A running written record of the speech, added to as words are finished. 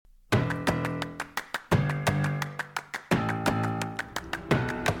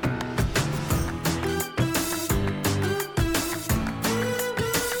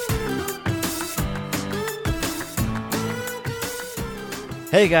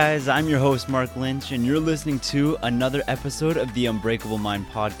Hey guys, I'm your host Mark Lynch, and you're listening to another episode of the Unbreakable Mind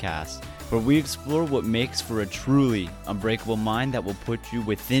podcast, where we explore what makes for a truly unbreakable mind that will put you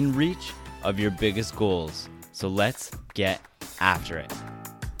within reach of your biggest goals. So let's get after it.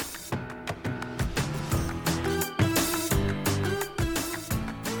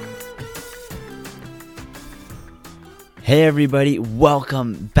 Hey everybody,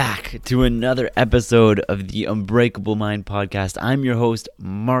 welcome back to another episode of the Unbreakable Mind podcast. I'm your host,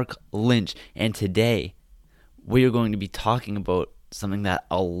 Mark Lynch, and today we are going to be talking about something that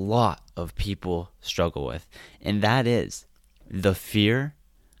a lot of people struggle with, and that is the fear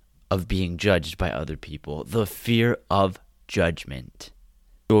of being judged by other people, the fear of judgment.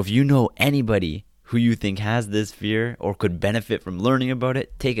 So if you know anybody who you think has this fear or could benefit from learning about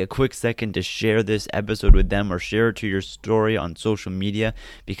it, take a quick second to share this episode with them or share it to your story on social media,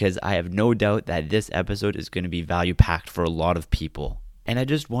 because I have no doubt that this episode is going to be value-packed for a lot of people. And I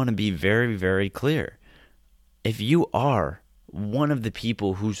just want to be very, very clear. If you are one of the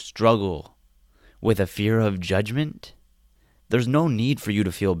people who struggle with a fear of judgment, there's no need for you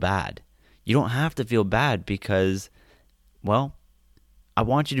to feel bad. You don't have to feel bad because, well, I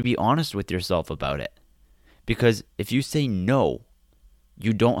want you to be honest with yourself about it. Because if you say no,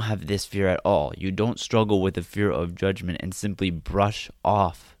 you don't have this fear at all. You don't struggle with the fear of judgment and simply brush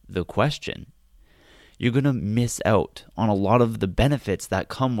off the question, you're going to miss out on a lot of the benefits that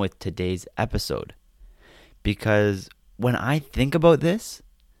come with today's episode. Because when I think about this,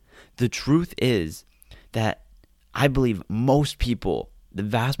 the truth is that I believe most people, the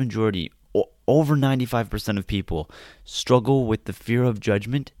vast majority, over 95% of people struggle with the fear of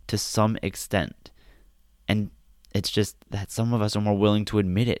judgment to some extent. And it's just that some of us are more willing to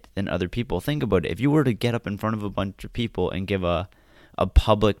admit it than other people. Think about it. If you were to get up in front of a bunch of people and give a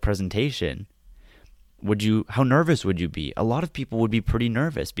public presentation, how nervous would you be? A lot of people would be pretty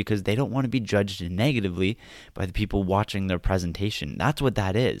nervous because they don't want to be judged negatively by the people watching their presentation. That's what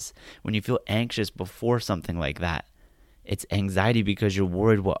that is. When you feel anxious before something like that, it's anxiety because you're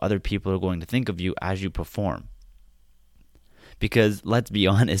worried what other people are going to think of you as you perform. Because let's be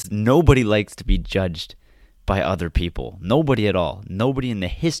honest, nobody likes to be judged by other people. Nobody at all. Nobody in the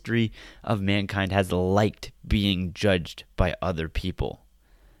history of mankind has liked being judged by other people.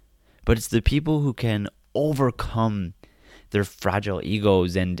 But it's the people who can overcome their fragile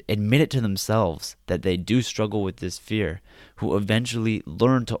egos and admit it to themselves that they do struggle with this fear, who eventually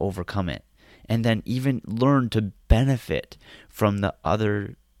learn to overcome it. And then even learn to benefit from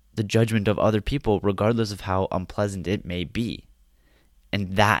the judgment of other people, regardless of how unpleasant it may be.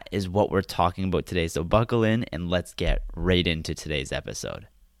 And that is what we're talking about today. So buckle in and let's get right into today's episode.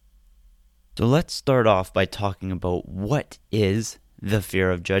 So let's start off by talking about what is the fear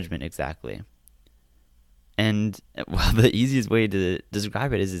of judgment exactly. And well, the easiest way to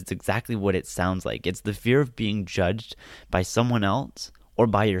describe it is it's exactly what it sounds like. It's the fear of being judged by someone else or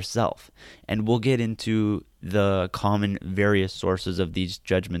by yourself. And we'll get into the common various sources of these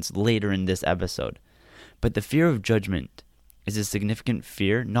judgments later in this episode. But the fear of judgment is a significant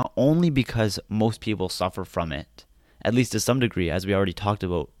fear, not only because most people suffer from it, at least to some degree, as we already talked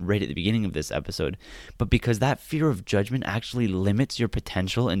about right at the beginning of this episode, but because that fear of judgment actually limits your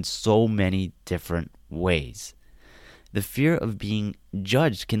potential in so many different ways. The fear of being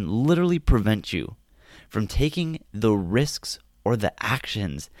judged can literally prevent you from taking the risks or the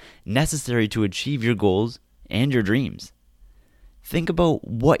actions necessary to achieve your goals and your dreams. Think about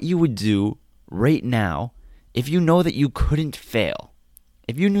what you would do right now if you know that you couldn't fail.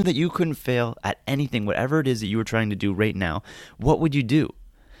 If you knew that you couldn't fail at anything, whatever it is that you were trying to do right now, what would you do?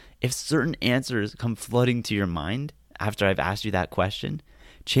 If certain answers come flooding to your mind after I've asked you that question,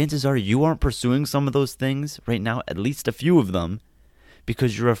 chances are you aren't pursuing some of those things right now, at least a few of them,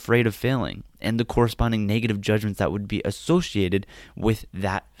 because you're afraid of failing and the corresponding negative judgments that would be associated with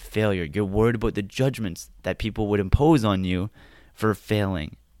that failure. You're worried about the judgments that people would impose on you for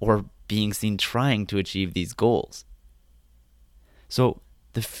failing or being seen trying to achieve these goals. So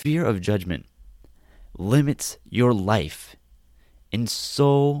the fear of judgment limits your life in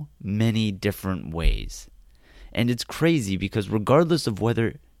so many different ways. And it's crazy because regardless of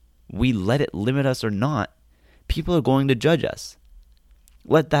whether we let it limit us or not, people are going to judge us.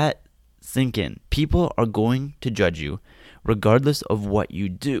 Let that sink in. People are going to judge you regardless of what you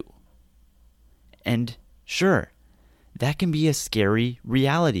do. And sure, that can be a scary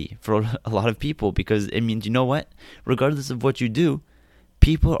reality for a lot of people because it means, you know what? Regardless of what you do,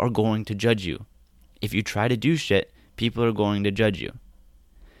 people are going to judge you. If you try to do shit, people are going to judge you.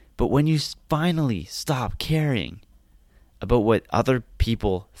 But when you finally stop caring about what other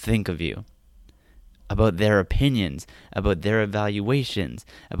people think of you, about their opinions, about their evaluations,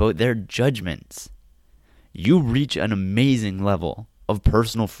 about their judgments, you reach an amazing level of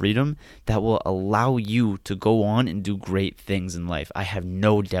personal freedom that will allow you to go on and do great things in life. I have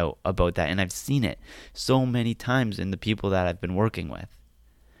no doubt about that, and I've seen it so many times in the people that I've been working with.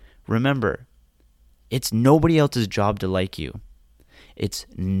 Remember, it's nobody else's job to like you. It's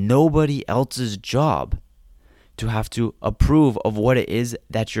nobody else's job to have to approve of what it is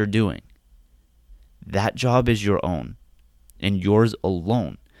that you're doing. That job is your own, and yours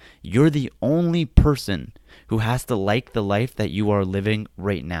alone. You're the only person who has to like the life that you are living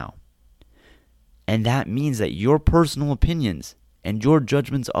right now. And that means that your personal opinions and your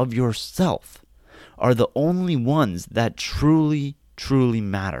judgments of yourself are the only ones that truly, truly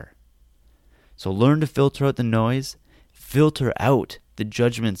matter. So learn to filter out the noise, filter out the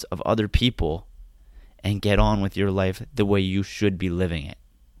judgments of other people, and get on with your life the way you should be living it.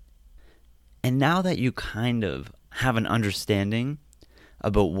 And now that you kind of have an understanding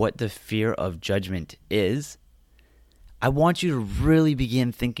about what the fear of judgment is, I want you to really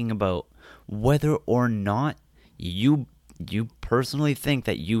begin thinking about whether or not you personally think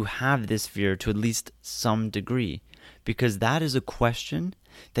that you have this fear to at least some degree, because that is a question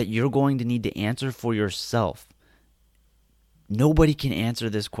that you're going to need to answer for yourself. Nobody can answer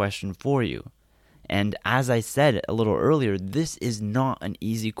this question for you. And as I said a little earlier, this is not an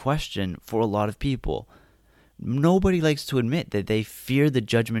easy question for a lot of people. Nobody likes to admit that they fear the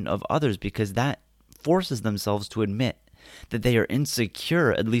judgment of others, because that forces themselves to admit that they are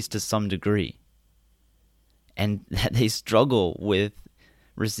insecure, at least to some degree, and that they struggle with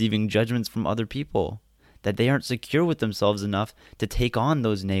receiving judgments from other people, that they aren't secure with themselves enough to take on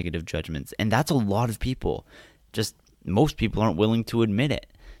those negative judgments. And that's a lot of people. Just most people aren't willing to admit it.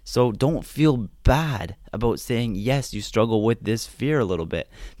 So don't feel bad about saying, yes, you struggle with this fear a little bit,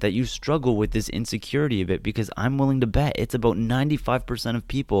 that you struggle with this insecurity a bit, because I'm willing to bet it's about 95% of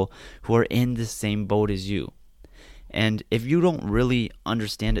people who are in the same boat as you. And if you don't really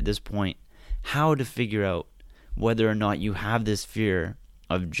understand at this point how to figure out whether or not you have this fear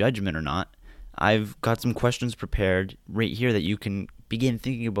of judgment or not, I've got some questions prepared right here that you can begin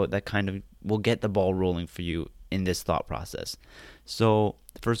thinking about that kind of will get the ball rolling for you in this thought process. So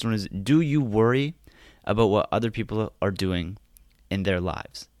the first one is, do you worry about what other people are doing in their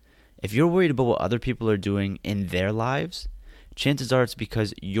lives? If you're worried about what other people are doing in their lives, chances are it's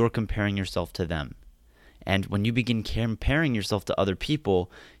because you're comparing yourself to them. And when you begin comparing yourself to other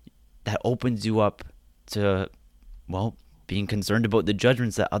people, that opens you up to, well, being concerned about the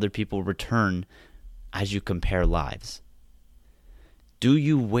judgments that other people return as you compare lives. Do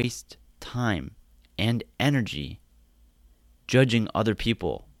you waste time and energy judging other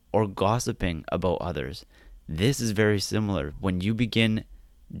people or gossiping about others? This is very similar. When you begin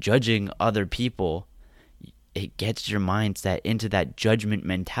judging other people, it gets your mindset into that judgment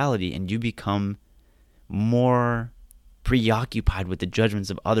mentality, and you become more preoccupied with the judgments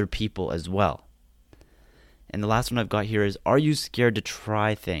of other people as well. And the last one I've got here is, are you scared to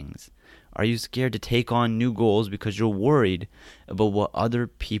try things? Are you scared to take on new goals because you're worried about what other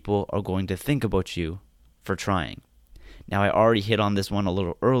people are going to think about you for trying? Now, I already hit on this one a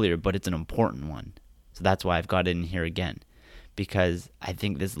little earlier, but it's an important one. So that's why I've got it in here again, because I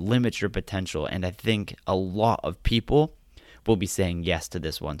think this limits your potential, and I think a lot of people will be saying yes to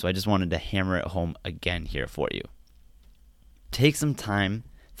this one. So I just wanted to hammer it home again here for you. Take some time,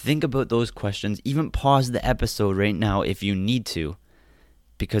 think about those questions, even pause the episode right now if you need to,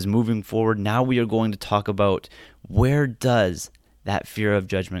 because moving forward, now we are going to talk about, where does that fear of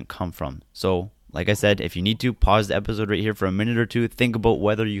judgment come from? So like I said, if you need to, pause the episode right here for a minute or two, think about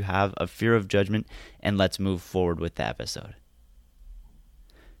whether you have a fear of judgment, and let's move forward with the episode.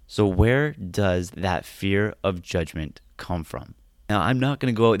 So where does that fear of judgment come from? Now, I'm not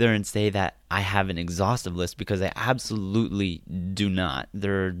going to go out there and say that I have an exhaustive list, because I absolutely do not.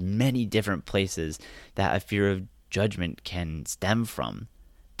 There are many different places that a fear of judgment can stem from,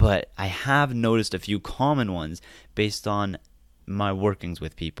 but I have noticed a few common ones based on my workings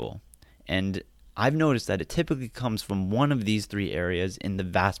with people. And I've noticed that it typically comes from one of these three areas in the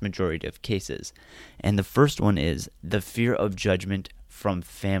vast majority of cases. And the first one is the fear of judgment from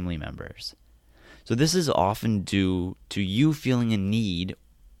family members. So this is often due to you feeling a need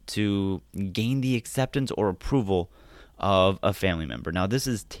to gain the acceptance or approval of a family member. Now, this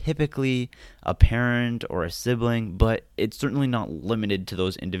is typically a parent or a sibling, but it's certainly not limited to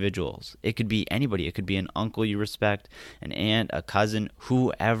those individuals. It could be anybody. It could be an uncle you respect, an aunt, a cousin,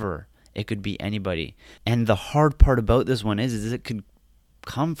 whoever. It could be anybody. And the hard part about this one is it could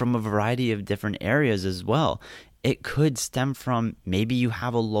come from a variety of different areas as well. it could stem from maybe you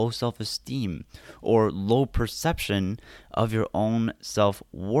have a low self-esteem or low perception of your own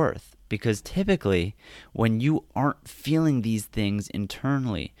self-worth. Because typically, when you aren't feeling these things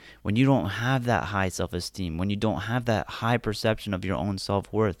internally, when you don't have that high self-esteem, when you don't have that high perception of your own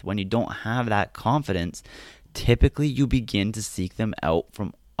self-worth, when you don't have that confidence, typically you begin to seek them out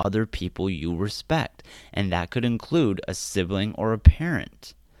from other people you respect. And that could include a sibling or a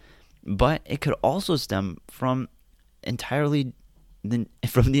parent. But it could also stem from the entirely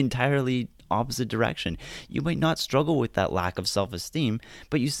opposite direction. You might not struggle with that lack of self-esteem,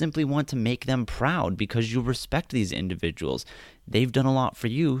 but you simply want to make them proud because you respect these individuals. They've done a lot for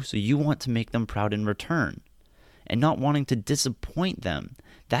you, so you want to make them proud in return. And not wanting to disappoint them,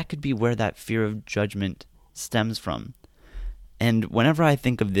 that could be where that fear of judgment stems from. And whenever I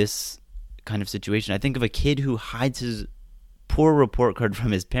think of this kind of situation, I think of a kid who hides his poor report card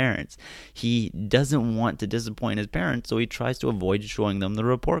from his parents. He doesn't want to disappoint his parents, so he tries to avoid showing them the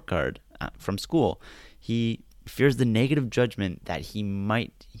report card from school. He fears the negative judgment that he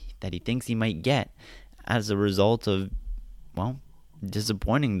thinks he might get as a result of,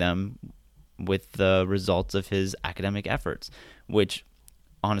 disappointing them with the results of his academic efforts, which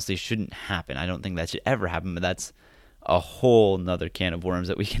honestly shouldn't happen. I don't think that should ever happen, but that's a whole nother can of worms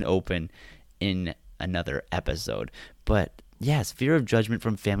that we can open in another episode. But yes, fear of judgment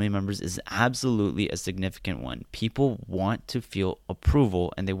from family members is absolutely a significant one. People want to feel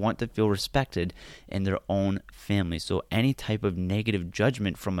approval and they want to feel respected in their own family. So any type of negative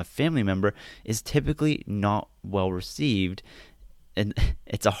judgment from a family member is typically not well received, and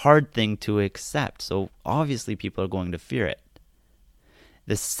it's a hard thing to accept. So obviously people are going to fear it.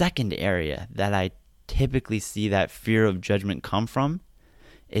 The second area that I typically see that fear of judgment come from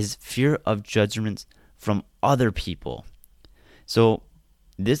is fear of judgments from other people. So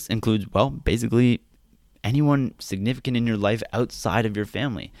this includes, basically anyone significant in your life outside of your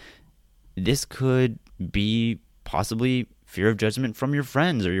family. This could be possibly fear of judgment from your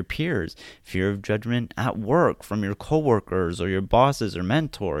friends or your peers, fear of judgment at work from your coworkers or your bosses or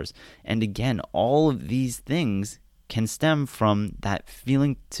mentors. And again, all of these things can stem from that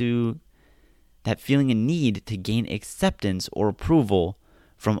feeling a need to gain acceptance or approval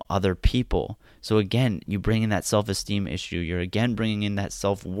from other people. So again, you bring in that self-esteem issue. You're again bringing in that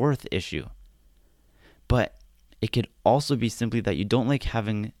self-worth issue. But it could also be simply that you don't like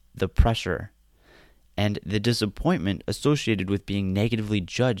having the pressure and the disappointment associated with being negatively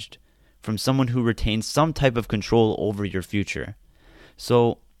judged from someone who retains some type of control over your future.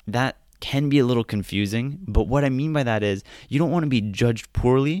 So that can be a little confusing, but what I mean by that is you don't want to be judged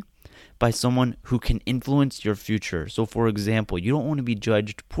poorly by someone who can influence your future. So for example, you don't want to be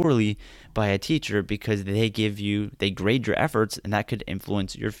judged poorly by a teacher because they grade your efforts and that could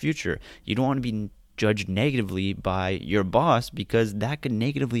influence your future. You don't want to be judged negatively by your boss because that could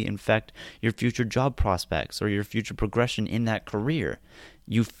negatively affect your future job prospects or your future progression in that career.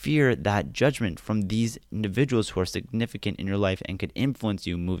 You fear that judgment from these individuals who are significant in your life and could influence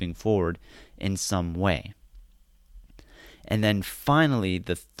you moving forward in some way. And then finally,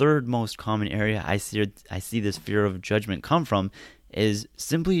 the third most common area I see this fear of judgment come from is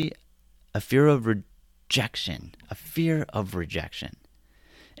simply a fear of rejection,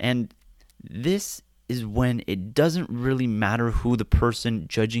 And this is when it doesn't really matter who the person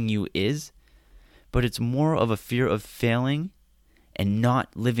judging you is, but it's more of a fear of failing and not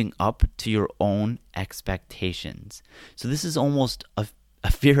living up to your own expectations. So this is almost a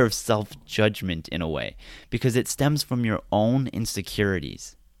fear of self-judgment in a way, because it stems from your own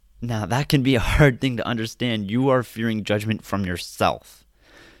insecurities. Now, that can be a hard thing to understand. You are fearing judgment from yourself.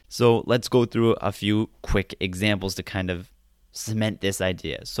 So let's go through a few quick examples to kind of cement this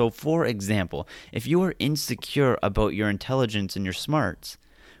idea. So for example, if you are insecure about your intelligence and your smarts,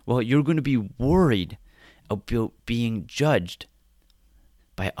 you're going to be worried about being judged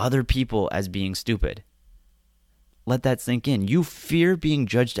by other people as being stupid. Let that sink in. You fear being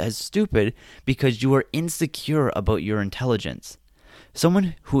judged as stupid because you are insecure about your intelligence.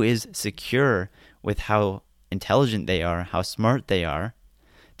 Someone who is secure with how intelligent they are, how smart they are,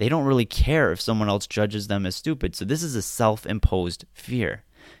 they don't really care if someone else judges them as stupid. So this is a self-imposed fear.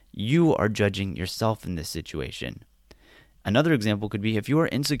 You are judging yourself in this situation. Another example could be if you are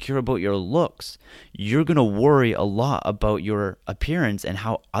insecure about your looks, you're going to worry a lot about your appearance and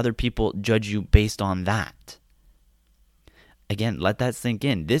how other people judge you based on that. Again, let that sink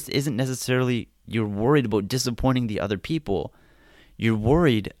in. This isn't necessarily you're worried about disappointing the other people. You're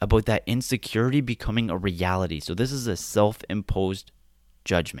worried about that insecurity becoming a reality. So this is a self-imposed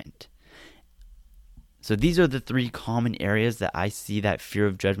judgment. So these are the three common areas that I see that fear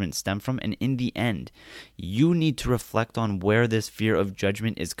of judgment stem from. And in the end, you need to reflect on where this fear of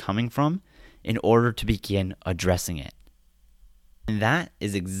judgment is coming from in order to begin addressing it. And that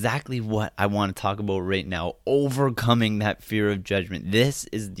is exactly what I want to talk about right now, overcoming that fear of judgment. This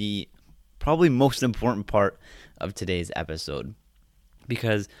is the probably most important part of today's episode.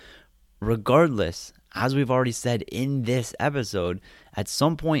 Because regardless, as we've already said in this episode, at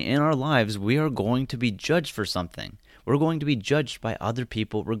some point in our lives, we are going to be judged for something. We're going to be judged by other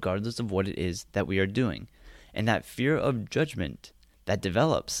people regardless of what it is that we are doing. And that fear of judgment that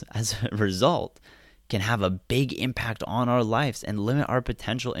develops as a result can have a big impact on our lives and limit our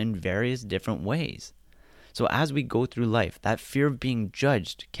potential in various different ways. So as we go through life, that fear of being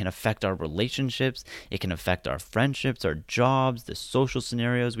judged can affect our relationships, it can affect our friendships, our jobs, the social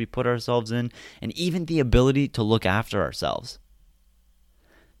scenarios we put ourselves in, and even the ability to look after ourselves.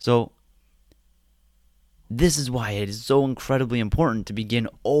 So this is why it is so incredibly important to begin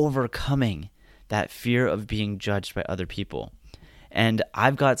overcoming that fear of being judged by other people. And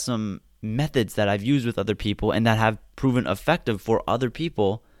I've got some methods that I've used with other people and that have proven effective for other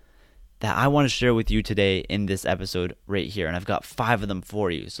people that I want to share with you today in this episode right here. And I've got 5 of them for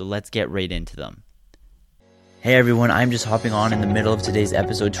you, so let's get right into them. Hey everyone, I'm just hopping on in the middle of today's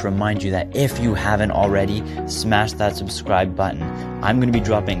episode to remind you that if you haven't already, smash that subscribe button. I'm going to be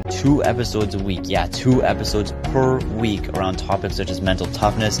dropping 2 episodes a week. Yeah, 2 episodes per week around topics such as mental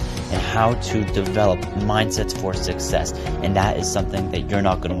toughness and how to develop mindsets for success. And that is something that you're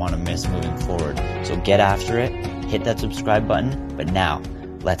not going to want to miss moving forward. So get after it, hit that subscribe button. But now,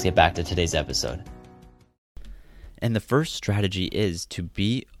 let's get back to today's episode. And the first strategy is to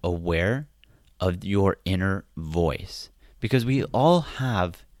be aware of your inner voice, because we all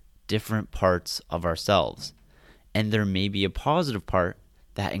have different parts of ourselves, and there may be a positive part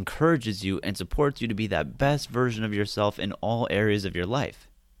that encourages you and supports you to be that best version of yourself in all areas of your life.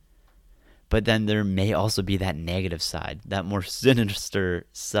 But then there may also be that negative side, that more sinister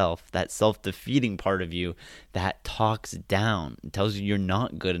self, that self-defeating part of you that talks down and tells you you're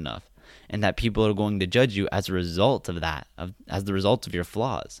not good enough, and that people are going to judge you as a result of that, as the result of your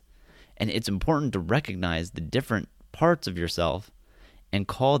flaws. And it's important to recognize the different parts of yourself and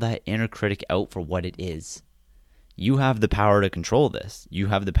call that inner critic out for what it is. You have the power to control this. You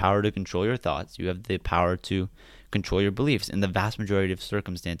have the power to control your thoughts. You have the power to control your beliefs. In the vast majority of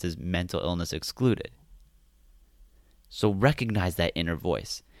circumstances, mental illness excluded. So recognize that inner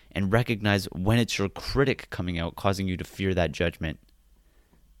voice and recognize when it's your critic coming out, causing you to fear that judgment.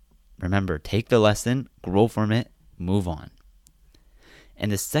 Remember, take the lesson, grow from it, move on.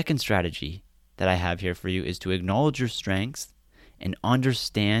 And the second strategy that I have here for you is to acknowledge your strengths and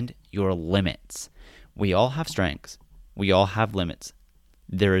understand your limits. We all have strengths. We all have limits.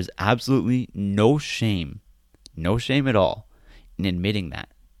 There is absolutely no shame at all in admitting that.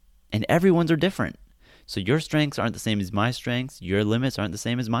 And everyone's are different. So your strengths aren't the same as my strengths. Your limits aren't the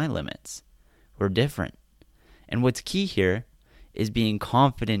same as my limits. We're different. And what's key here is being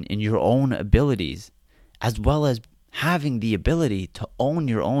confident in your own abilities, as well as having the ability to own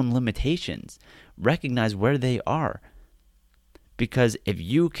your own limitations, recognize where they are. Because if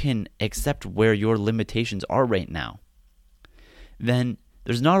you can accept where your limitations are right now, then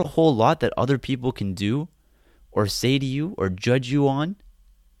there's not a whole lot that other people can do or say to you or judge you on,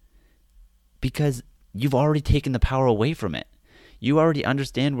 because you've already taken the power away from it. You already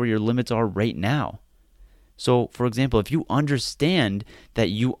understand where your limits are right now. So, for example, if you understand that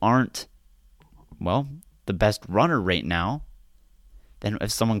you aren't, the best runner right now, then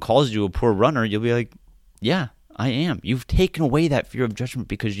if someone calls you a poor runner, you'll be like, yeah, I am. You've taken away that fear of judgment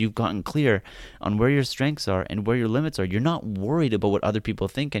because you've gotten clear on where your strengths are and where your limits are. You're not worried about what other people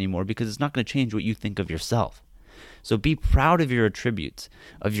think anymore because it's not going to change what you think of yourself. So be proud of your attributes,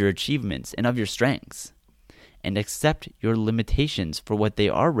 of your achievements, and of your strengths, and accept your limitations for what they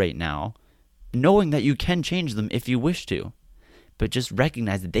are right now, knowing that you can change them if you wish to. But just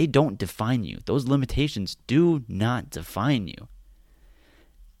recognize that they don't define you. Those limitations do not define you.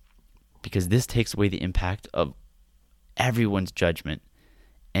 Because this takes away the impact of everyone's judgment.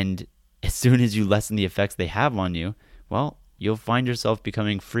 And as soon as you lessen the effects they have on you, you'll find yourself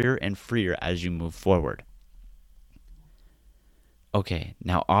becoming freer and freer as you move forward. Okay,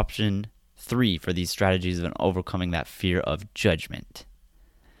 now option 3 for these strategies of overcoming that fear of judgment.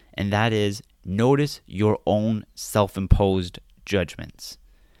 And that is, notice your own self-imposed judgments.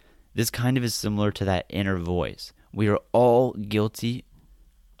 This kind of is similar to that inner voice. We are all guilty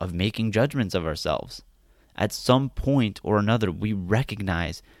of making judgments of ourselves. At some point or another, we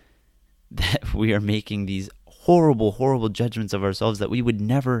recognize that we are making these horrible, horrible judgments of ourselves that we would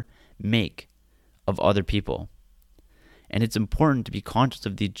never make of other people. And it's important to be conscious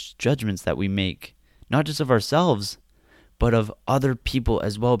of these judgments that we make, not just of ourselves, but of other people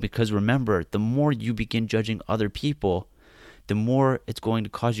as well. Because remember, the more you begin judging other people, the more it's going to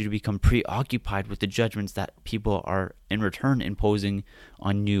cause you to become preoccupied with the judgments that people are in return imposing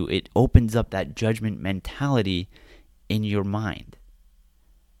on you. It opens up that judgment mentality in your mind.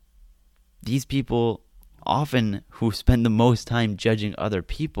 These people often who spend the most time judging other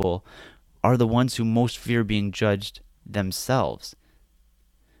people are the ones who most fear being judged themselves.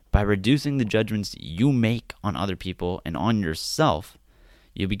 By reducing the judgments you make on other people and on yourself,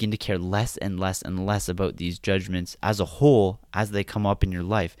 you begin to care less and less and less about these judgments as a whole as they come up in your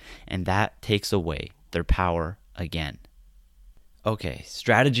life, and that takes away their power again. Okay,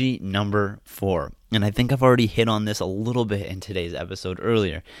 strategy number 4, and I think I've already hit on this a little bit in today's episode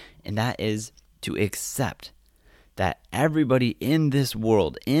earlier, and that is to accept that everybody in this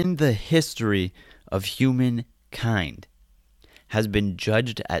world, in the history of humankind, has been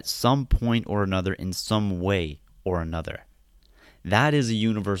judged at some point or another in some way or another. That is a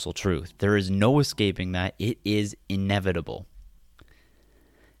universal truth. There is no escaping that. It is inevitable.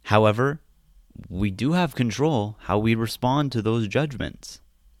 However, we do have control how we respond to those judgments.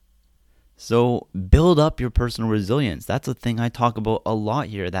 So build up your personal resilience. That's a thing I talk about a lot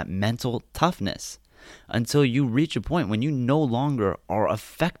here, that mental toughness, until you reach a point when you no longer are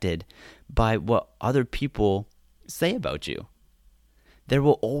affected by what other people say about you. There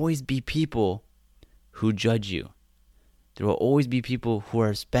will always be people who judge you. There will always be people who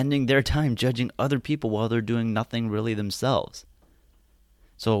are spending their time judging other people while they're doing nothing really themselves.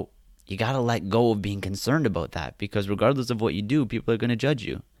 So you got to let go of being concerned about that, because regardless of what you do, people are going to judge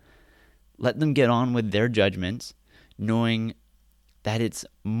you. Let them get on with their judgments, knowing that it's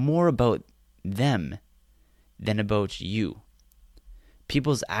more about them than about you.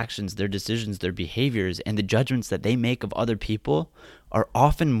 People's actions, their decisions, their behaviors, and the judgments that they make of other people are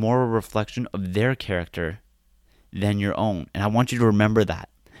often more a reflection of their character than your own. And I want you to remember that.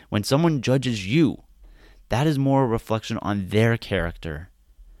 When someone judges you, that is more a reflection on their character,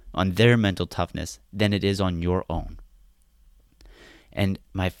 on their mental toughness, than it is on your own. And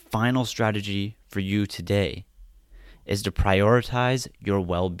my final strategy for you today is to prioritize your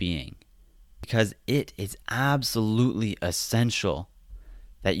well-being, because it is absolutely essential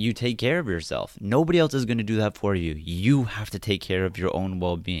that you take care of yourself. Nobody else is going to do that for you. You have to take care of your own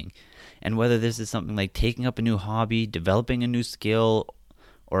well-being. And whether this is something like taking up a new hobby, developing a new skill,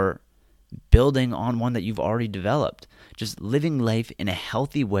 or building on one that you've already developed, just living life in a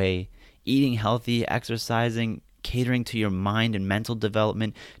healthy way, eating healthy, exercising, catering to your mind and mental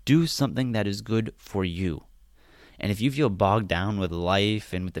development, do something that is good for you. And if you feel bogged down with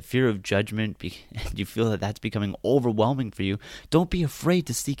life and with the fear of judgment, and you feel that that's becoming overwhelming for you, don't be afraid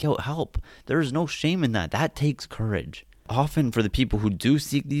to seek out help. There is no shame in that. That takes courage. Often for the people who do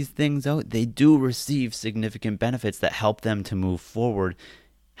seek these things out, they do receive significant benefits that help them to move forward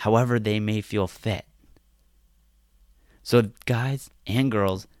however they may feel fit. So guys and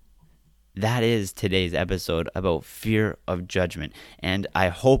girls, that is today's episode about fear of judgment. And I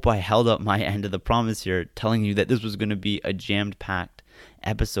hope I held up my end of the promise here, telling you that this was going to be a jammed-packed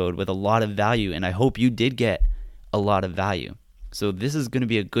episode with a lot of value. And I hope you did get a lot of value. So this is going to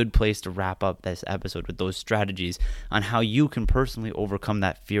be a good place to wrap up this episode with those strategies on how you can personally overcome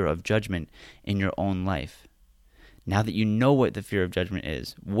that fear of judgment in your own life. Now that you know what the fear of judgment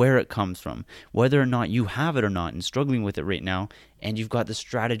is, where it comes from, whether or not you have it or not and struggling with it right now, and you've got the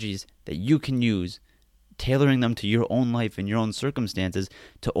strategies that you can use, tailoring them to your own life and your own circumstances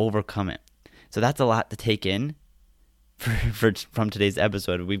to overcome it. So that's a lot to take in from today's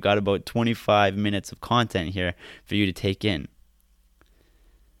episode. We've got about 25 minutes of content here for you to take in.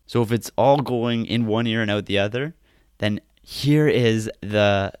 So if it's all going in one ear and out the other, then here is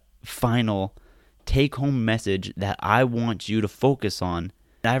the final take-home message that I want you to focus on.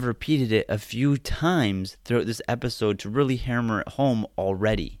 I've repeated it a few times throughout this episode to really hammer it home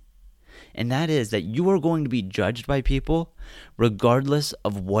already. And that is that you are going to be judged by people regardless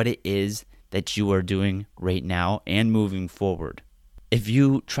of what it is that you are doing right now and moving forward. If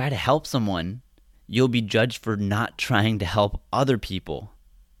you try to help someone, you'll be judged for not trying to help other people.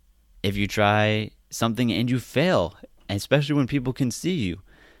 If you try something and you fail, especially when people can see you,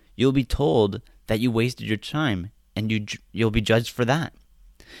 you'll be told that you wasted your time, and you'll be judged for that.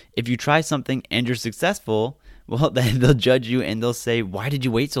 If you try something and you're successful, well, then they'll judge you and they'll say, why did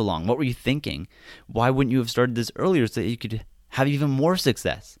you wait so long? What were you thinking? Why wouldn't you have started this earlier so that you could have even more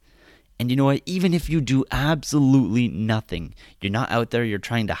success? And you know what? Even if you do absolutely nothing, you're not out there, you're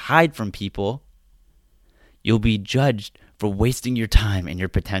trying to hide from people, you'll be judged for wasting your time and your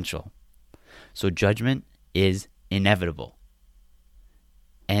potential. So judgment is inevitable.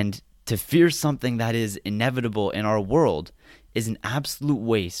 And to fear something that is inevitable in our world is an absolute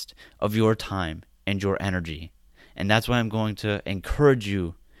waste of your time and your energy. And that's why I'm going to encourage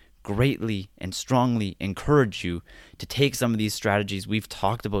you, greatly and strongly encourage you, to take some of these strategies we've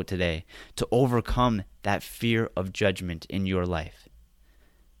talked about today to overcome that fear of judgment in your life.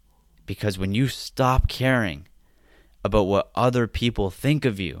 Because when you stop caring about what other people think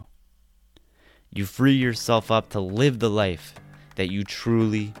of you, you free yourself up to live the life that you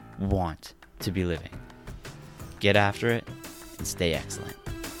truly want to be living. Get after it and stay excellent.